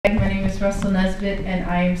My name is Russell Nesbitt, and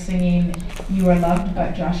I am singing You Are Loved by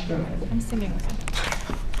Josh Groban. I'm singing with him.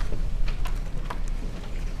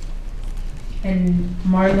 And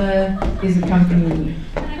Marla is accompanying me.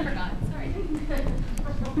 I forgot, sorry.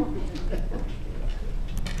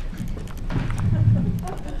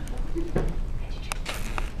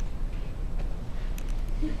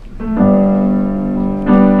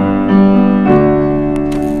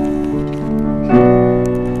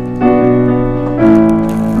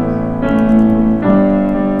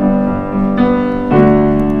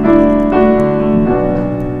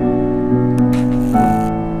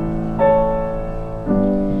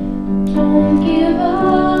 Don't give up,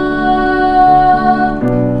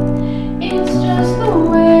 it's just the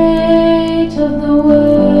weight of the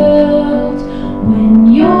world.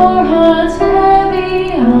 When your heart's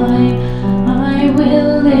heavy, I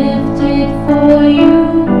will lift it for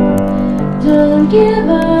you. Don't give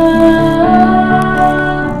up,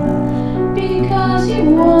 because you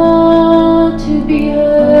want to be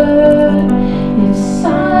heard. If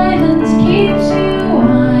silence keeps you,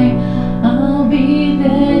 I'll be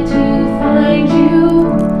there to find you.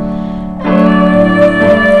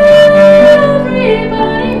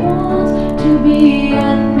 Everybody wants to be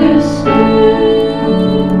understood.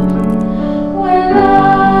 Well,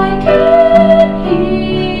 I can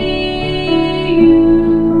hear you.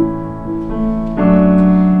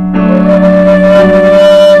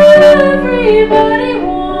 Everybody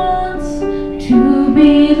wants to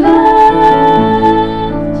be loved.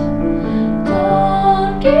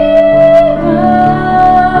 Don't give up,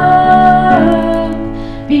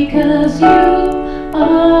 because you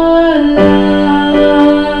are loved.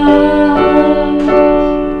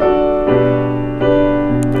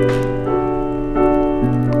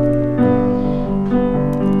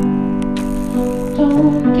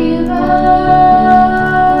 Don't give up,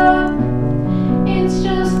 it's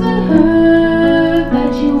just the hurt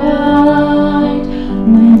that you hide.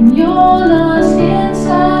 When you're lost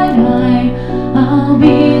inside, I'll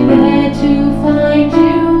be there to find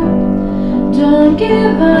you. Don't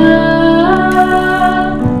give up,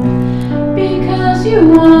 because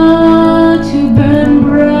you are